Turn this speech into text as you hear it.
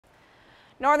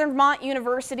Northern Vermont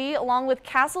University, along with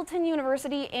Castleton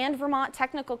University and Vermont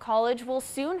Technical College, will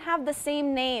soon have the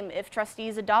same name if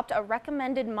trustees adopt a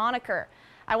recommended moniker.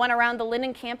 I went around the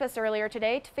Linden campus earlier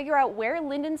today to figure out where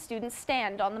Linden students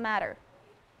stand on the matter.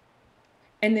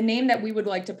 And the name that we would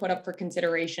like to put up for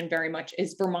consideration very much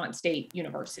is Vermont State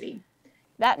University.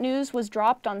 That news was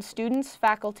dropped on students,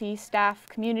 faculty, staff,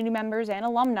 community members, and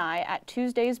alumni at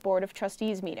Tuesday's Board of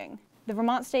Trustees meeting. The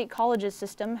Vermont State Colleges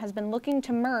system has been looking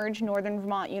to merge Northern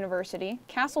Vermont University,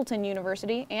 Castleton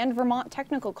University, and Vermont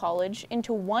Technical College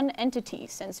into one entity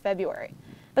since February.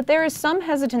 But there is some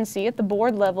hesitancy at the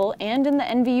board level and in the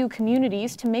NVU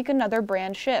communities to make another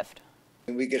brand shift.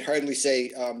 We could hardly say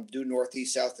due north,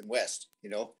 east, south, and west,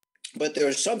 But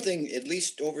there's something, at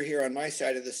least over here on my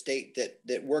side of the state,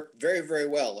 that worked very, very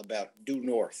well about due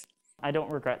north. I don't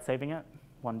regret saving it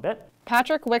one bit.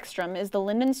 Patrick Wickstrom is the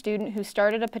Linden student who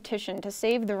started a petition to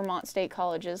save the Vermont State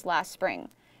Colleges last spring.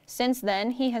 Since then,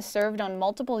 he has served on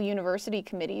multiple university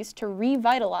committees to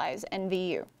revitalize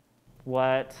NVU.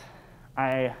 What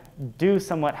I do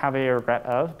somewhat have a regret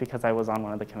of, because I was on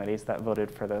one of the committees that voted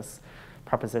for this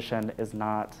proposition, is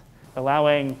not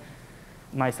allowing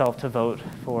myself to vote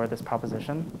for this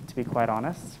proposition, to be quite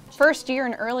honest. First year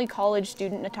and early college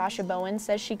student Natasha Bowen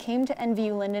says she came to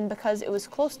NVU Linden because it was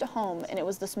close to home and it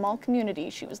was the small community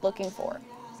she was looking for.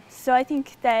 So I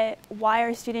think that why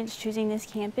are students choosing this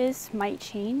campus might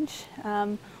change,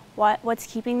 what's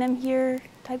keeping them here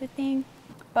type of thing.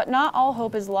 But not all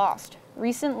hope is lost.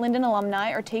 Recent Linden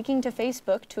alumni are taking to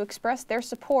Facebook to express their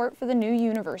support for the new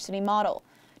university model.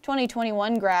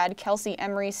 2021 grad Kelsey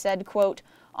Emery said, quote,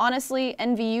 "Honestly,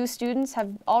 NVU students have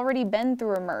already been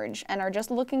through a merge and are just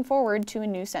looking forward to a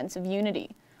new sense of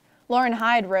unity." Lauren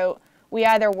Hyde wrote, "We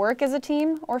either work as a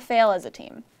team or fail as a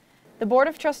team." The Board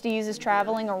of Trustees is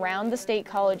traveling around the state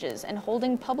colleges and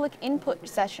holding public input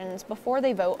sessions before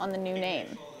they vote on the new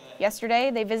name. Yesterday,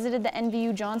 they visited the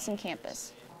NVU Johnson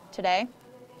campus. Today,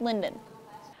 Linden.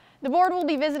 The board will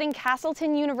be visiting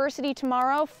Castleton University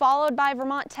tomorrow, followed by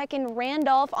Vermont Tech in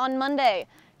Randolph on Monday.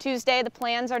 Tuesday, the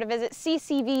plans are to visit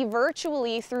CCV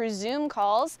virtually through Zoom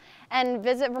calls and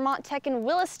visit Vermont Tech in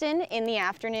Williston in the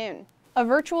afternoon. A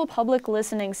virtual public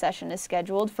listening session is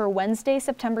scheduled for Wednesday,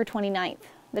 September 29th.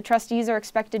 The trustees are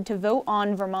expected to vote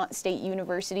on Vermont State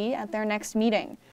University at their next meeting.